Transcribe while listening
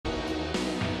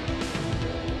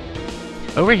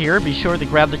Over here, be sure to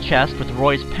grab the chest with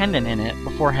Roy's pendant in it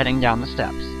before heading down the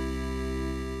steps.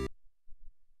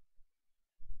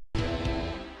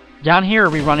 Down here,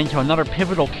 we run into another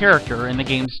pivotal character in the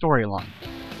game's storyline.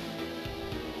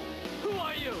 Who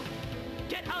are you?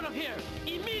 Get out of here!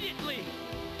 Immediately!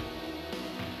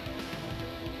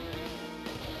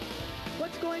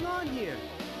 What's going on here?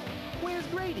 Where's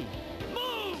Grady?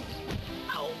 Move!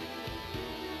 Ow!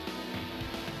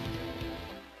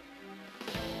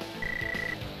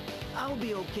 I'll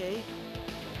be okay.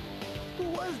 Who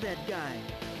was that guy?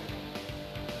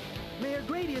 Mayor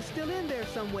Grady is still in there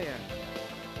somewhere.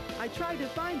 I tried to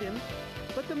find him,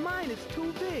 but the mine is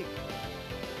too big.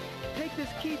 Take this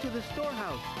key to the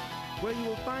storehouse, where you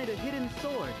will find a hidden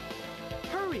sword.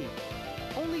 Hurry!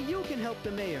 Only you can help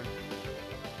the mayor.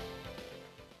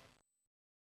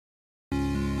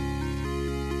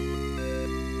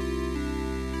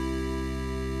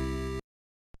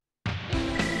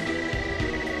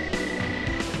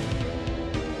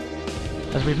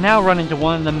 As we've now run into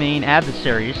one of the main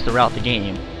adversaries throughout the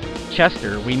game,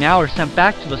 Chester, we now are sent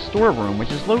back to the storeroom,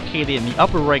 which is located in the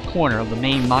upper right corner of the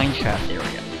main mineshaft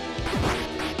area.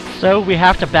 So we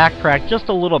have to backtrack just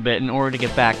a little bit in order to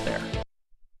get back there.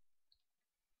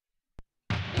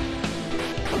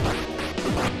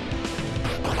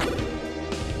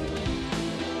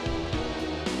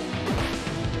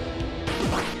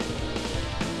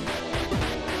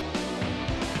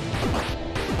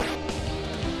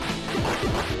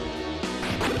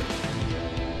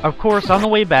 Of course, on the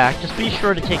way back, just be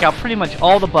sure to take out pretty much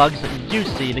all the bugs that you do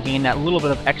see to gain that little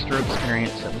bit of extra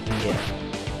experience that we can get.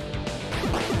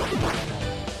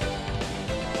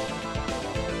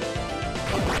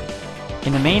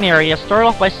 In the main area, start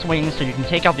off by swinging so you can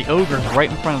take out the ogres right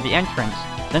in front of the entrance,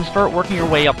 then start working your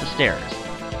way up the stairs.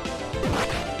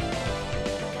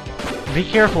 Be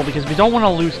careful because we don't want to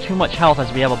lose too much health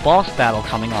as we have a boss battle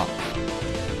coming up.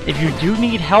 If you do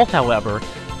need health, however,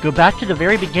 go back to the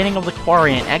very beginning of the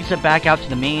quarry and exit back out to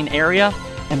the main area,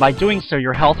 and by doing so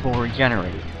your health will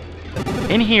regenerate.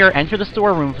 In here, enter the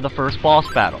storeroom for the first boss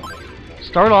battle.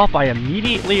 Start off by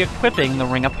immediately equipping the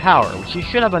Ring of Power, which you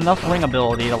should have enough ring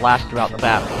ability to last throughout the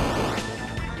battle.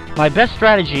 My best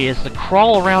strategy is to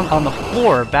crawl around on the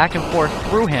floor back and forth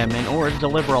through him in order to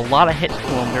deliver a lot of hits to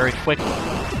him very quickly.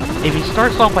 If he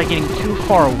starts off by getting too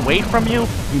far away from you,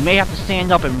 you may have to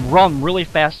stand up and run really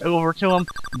fast over to him,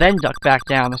 then duck back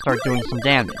down and start doing some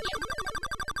damage.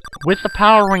 With the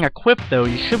power ring equipped though,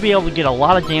 you should be able to get a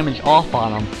lot of damage off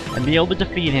on him and be able to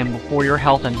defeat him before your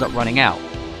health ends up running out.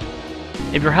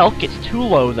 If your health gets too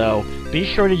low though, be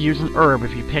sure to use an herb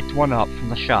if you picked one up from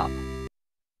the shop.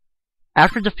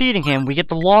 After defeating him, we get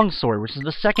the longsword, which is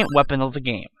the second weapon of the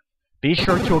game. Be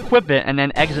sure to equip it and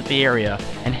then exit the area,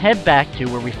 and head back to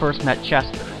where we first met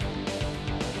Chester.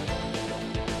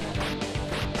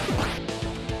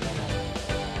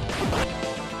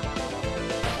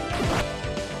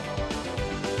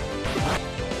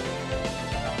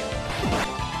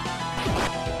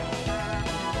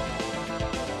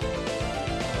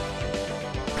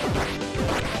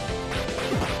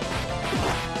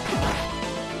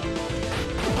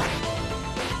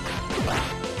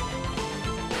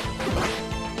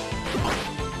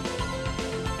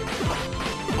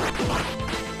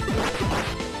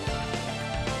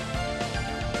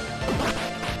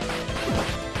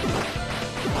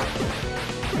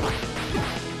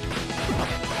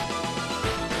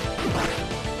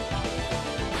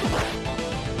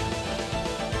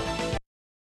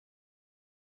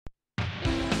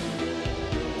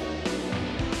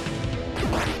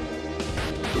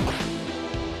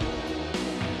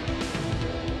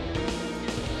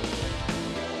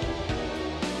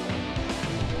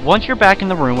 Once you're back in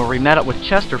the room where we met up with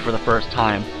Chester for the first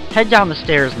time, head down the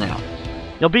stairs now.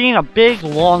 You'll be in a big,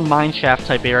 long mineshaft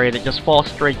type area that just falls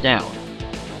straight down.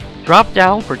 Drop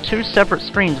down for 2 separate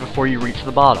screens before you reach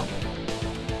the bottom.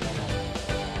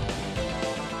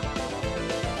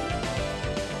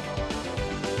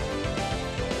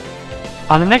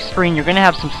 On the next screen, you're going to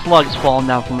have some slugs falling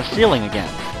down from the ceiling again.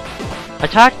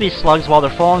 Attack these slugs while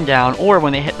they're falling down, or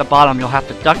when they hit the bottom you'll have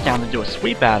to duck down to do a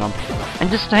sweep at them,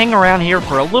 and just hang around here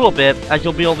for a little bit as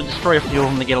you'll be able to destroy a few of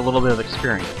them to get a little bit of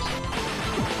experience.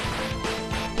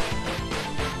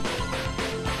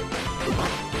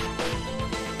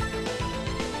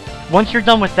 Once you're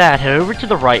done with that, head over to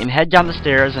the right and head down the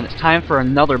stairs, and it's time for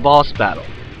another boss battle.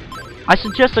 I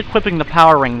suggest equipping the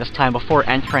power ring this time before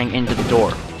entering into the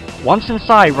door. Once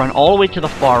inside, run all the way to the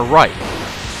far right.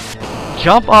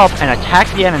 Jump up and attack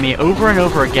the enemy over and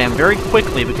over again very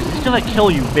quickly because he's going to kill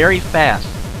you very fast,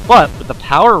 But with the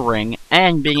power ring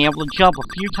and being able to jump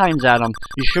a few times at him,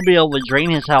 you should be able to drain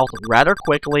his health rather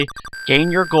quickly, gain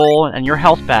your goal and your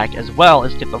health back, as well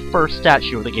as get the first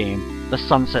statue of the game, the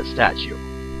Sunset Statue.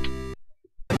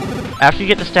 After you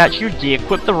get the statue,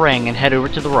 de-equip the ring and head over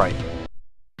to the right.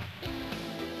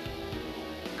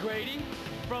 Grady,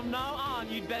 from now on,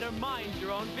 you'd better mind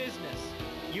your own business.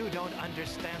 You don't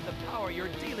understand the power you're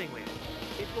dealing with.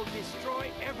 It will destroy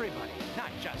everybody,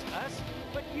 not just us,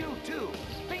 but you too,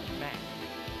 Spink Man.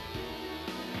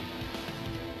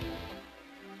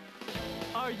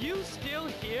 Are you still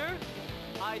here?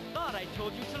 I thought I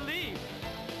told you to leave.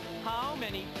 How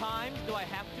many times do I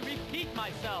have to repeat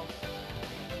myself?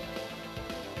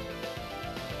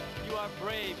 You are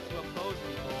brave to oppose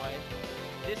me, boy.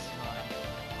 This time,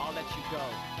 I'll let you go.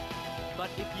 But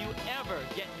if you ever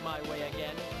get in my way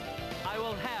again, I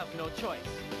will have no choice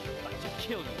but to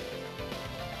kill you.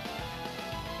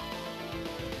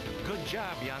 Good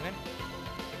job, young'un.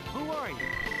 Who are you?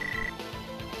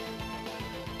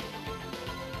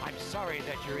 I'm sorry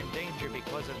that you're in danger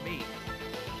because of me.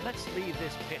 Let's leave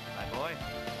this pit, my boy.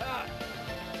 Ah!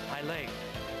 My leg.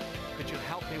 Could you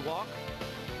help me walk?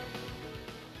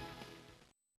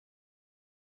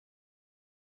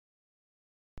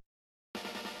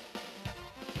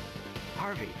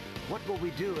 Harvey, what will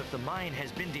we do if the mine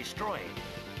has been destroyed?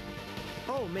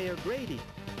 Oh, Mayor Grady.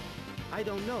 I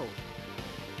don't know.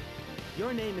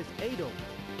 Your name is Adol.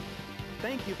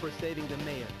 Thank you for saving the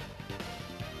mayor.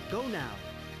 Go now.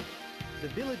 The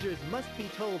villagers must be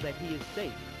told that he is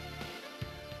safe.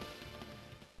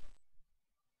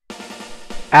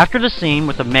 After the scene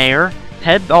with the mayor,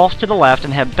 head off to the left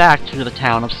and head back to the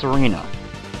town of Serena.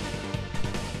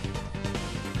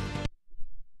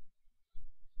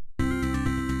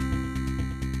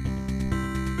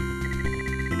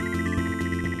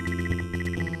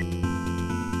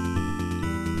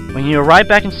 When you arrive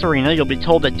back in Serena, you'll be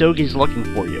told that Dogi's looking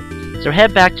for you, so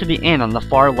head back to the inn on the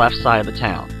far left side of the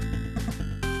town.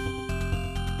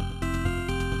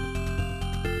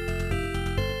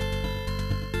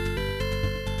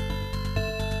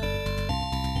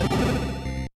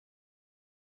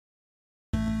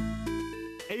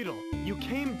 Adol, you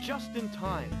came just in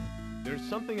time. There's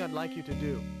something I'd like you to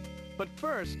do. But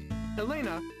first,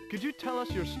 Elena, could you tell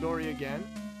us your story again?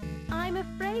 I'm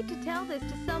afraid to tell this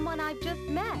to someone I've just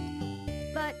met.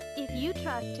 But if you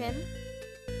trust him...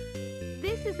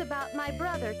 This is about my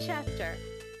brother, Chester.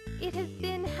 It has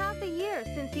been half a year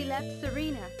since he left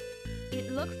Serena.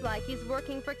 It looks like he's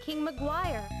working for King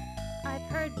McGuire. I've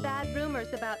heard bad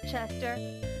rumors about Chester.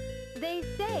 They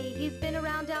say he's been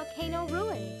around Volcano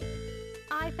Ruins.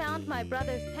 I found my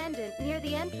brother's pendant near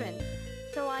the entrance,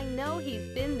 so I know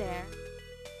he's been there.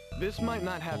 This might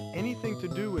not have anything to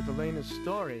do with Elena's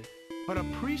story, but a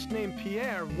priest named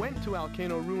Pierre went to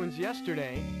Volcano Ruins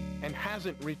yesterday and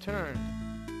hasn't returned.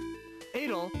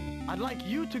 Adol, I'd like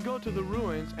you to go to the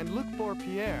ruins and look for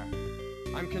Pierre.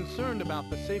 I'm concerned about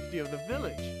the safety of the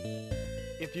village.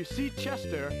 If you see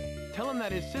Chester, tell him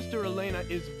that his sister Elena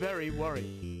is very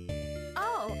worried.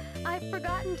 Oh, I've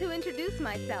forgotten to introduce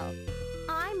myself.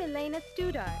 I'm Elena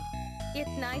Studart.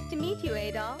 It's nice to meet you,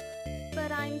 Adol,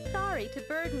 but I'm sorry to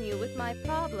burden you with my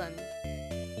problems.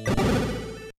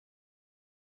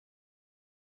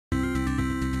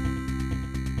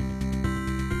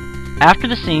 After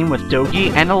the scene with Dogi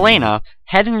and Elena,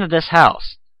 head into this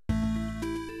house.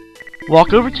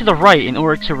 Walk over to the right in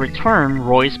order to return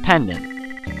Roy's pendant.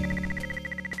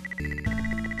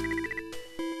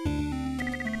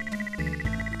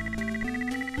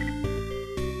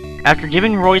 After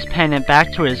giving Roy's pendant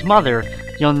back to his mother,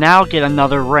 you'll now get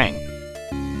another ring.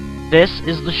 This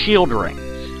is the shield ring,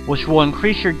 which will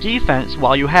increase your defense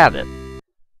while you have it.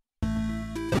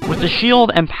 With the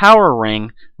shield and power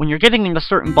ring, when you're getting into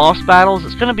certain boss battles,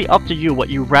 it's going to be up to you what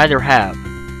you'd rather have.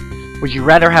 Would you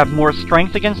rather have more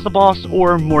strength against the boss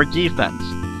or more defense?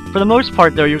 For the most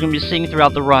part though, you're going to be seeing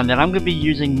throughout the run that I'm going to be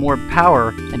using more power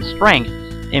and strength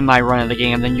in my run of the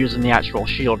game than using the actual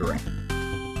shield ring.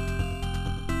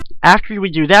 After we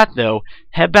do that though,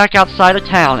 head back outside of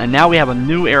town and now we have a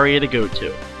new area to go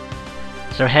to.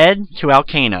 So head to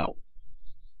Volcano.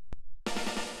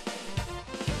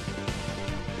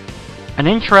 An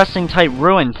interesting type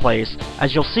ruin place,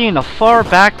 as you'll see in the far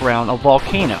background of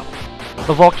Volcano.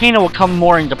 The volcano will come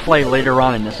more into play later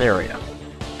on in this area.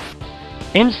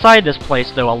 Inside this place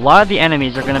though, a lot of the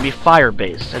enemies are going to be fire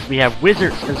based, as we have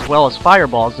wizards as well as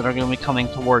fireballs that are going to be coming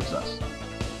towards us.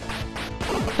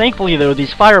 Thankfully though,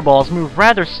 these fireballs move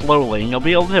rather slowly and you'll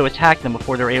be able to attack them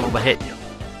before they're able to hit you.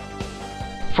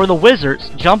 For the wizards,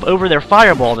 jump over their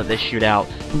fireball that they shoot out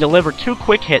and deliver 2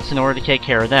 quick hits in order to take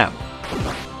care of them.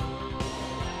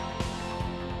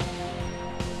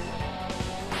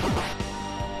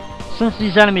 Since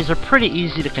these enemies are pretty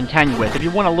easy to contend with, if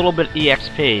you want a little bit of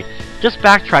EXP, just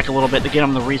backtrack a little bit to get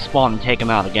them to respawn and take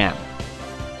them out again.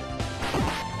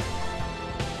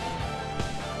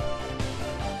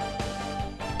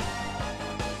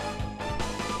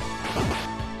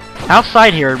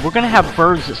 Outside here, we're going to have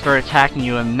birds that start attacking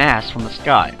you en masse from the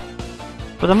sky.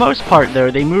 For the most part though,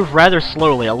 they move rather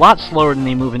slowly, a lot slower than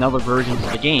they move in other versions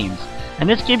of the games, and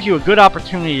this gives you a good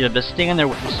opportunity to just stand there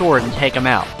with your sword and take them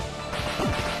out.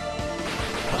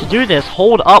 To do this,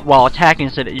 hold up while attacking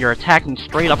so that you're attacking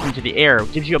straight up into the air.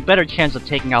 It gives you a better chance of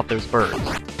taking out those birds.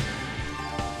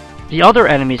 The other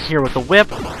enemies here with the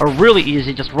whip are really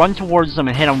easy, just run towards them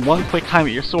and hit them one quick time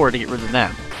with your sword to get rid of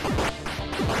them.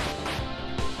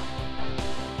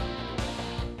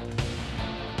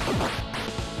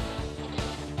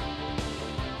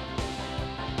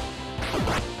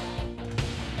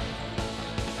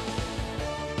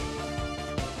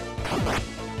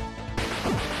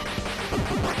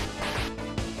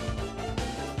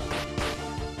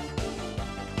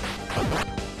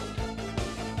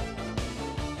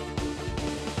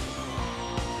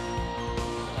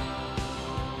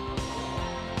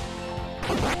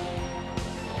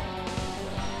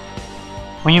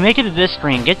 When you make it to this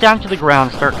screen, get down to the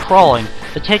ground and start crawling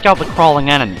to take out the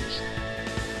crawling enemies.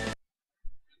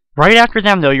 Right after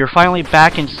them though, you're finally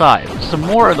back inside. Some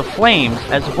more of the flames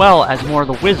as well as more of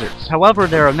the wizards. However,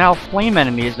 there are now flame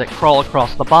enemies that crawl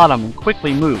across the bottom and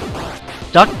quickly move.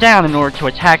 Duck down in order to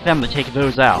attack them to take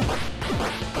those out.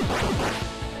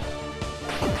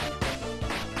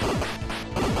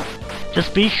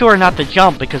 Just be sure not to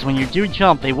jump, because when you do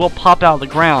jump, they will pop out of the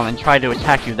ground and try to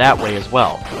attack you that way as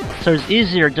well. So it's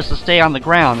easier just to stay on the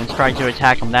ground and try to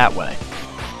attack them that way.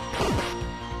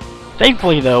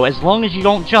 Thankfully though, as long as you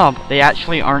don't jump, they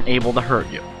actually aren't able to hurt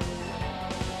you.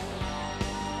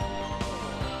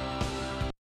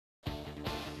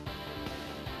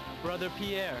 Brother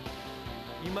Pierre,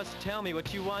 you must tell me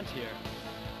what you want here.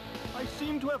 I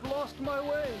seem to have lost my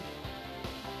way.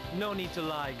 No need to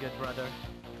lie, good brother.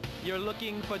 You're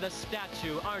looking for the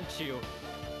statue, aren't you?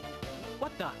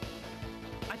 What the?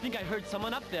 I think I heard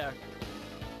someone up there.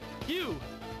 You!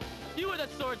 You were the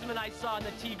swordsman I saw in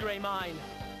the Tigray mine.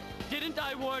 Didn't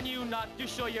I warn you not to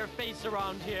show your face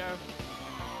around here?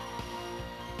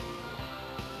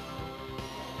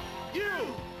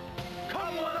 You!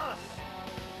 Come with us!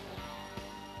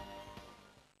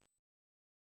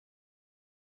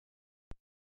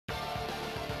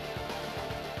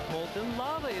 Molten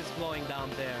lava is flowing down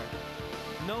there.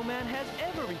 No man has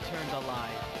ever returned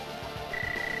alive.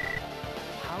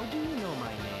 How do you know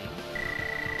my name?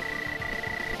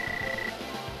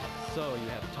 So you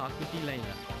have talked with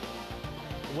Elena.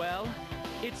 Well,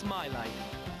 it's my life.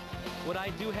 What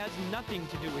I do has nothing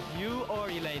to do with you or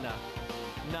Elena.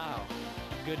 Now,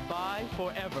 goodbye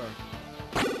forever.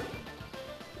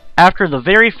 After the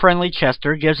very friendly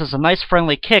Chester gives us a nice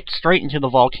friendly kick straight into the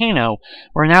volcano,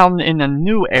 we're now in a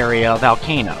new area of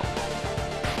volcano.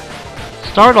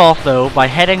 Start off though by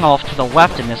heading off to the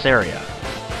left in this area.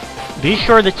 Be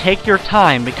sure to take your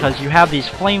time, because you have these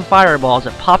flame fireballs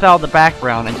that pop out of the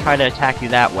background and try to attack you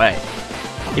that way.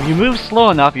 If you move slow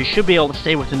enough, you should be able to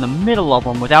stay within the middle of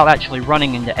them without actually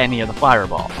running into any of the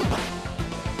fireballs.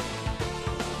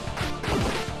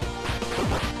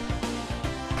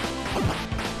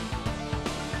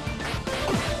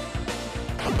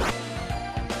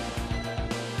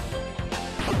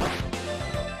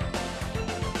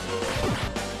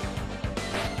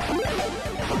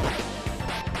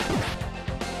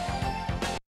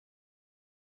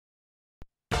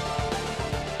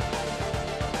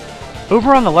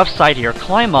 Over on the left side here,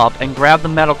 climb up and grab the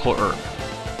medical herb.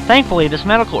 Thankfully, this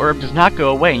medical herb does not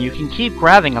go away, and you can keep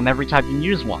grabbing them every time you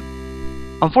use one.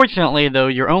 Unfortunately, though,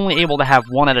 you're only able to have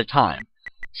one at a time.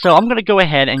 So I'm going to go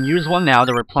ahead and use one now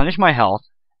to replenish my health,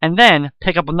 and then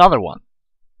pick up another one.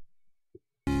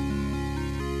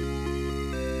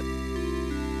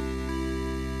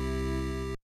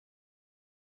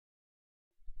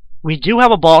 We do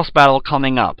have a boss battle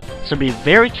coming up, so be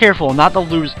very careful not to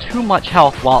lose too much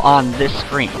health while on this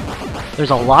screen. There's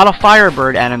a lot of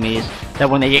Firebird enemies that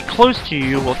when they get close to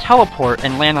you will teleport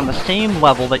and land on the same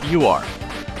level that you are.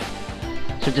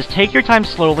 So just take your time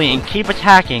slowly and keep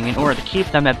attacking in order to keep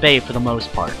them at bay for the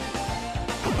most part.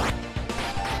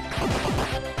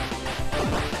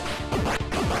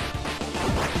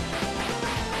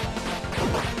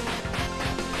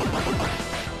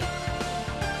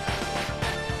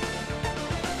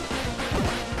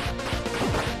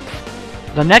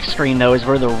 The next screen, though, is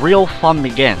where the real fun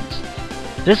begins.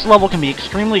 This level can be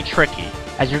extremely tricky,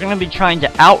 as you're going to be trying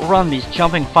to outrun these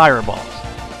jumping fireballs.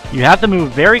 You have to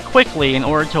move very quickly in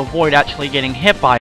order to avoid actually getting hit by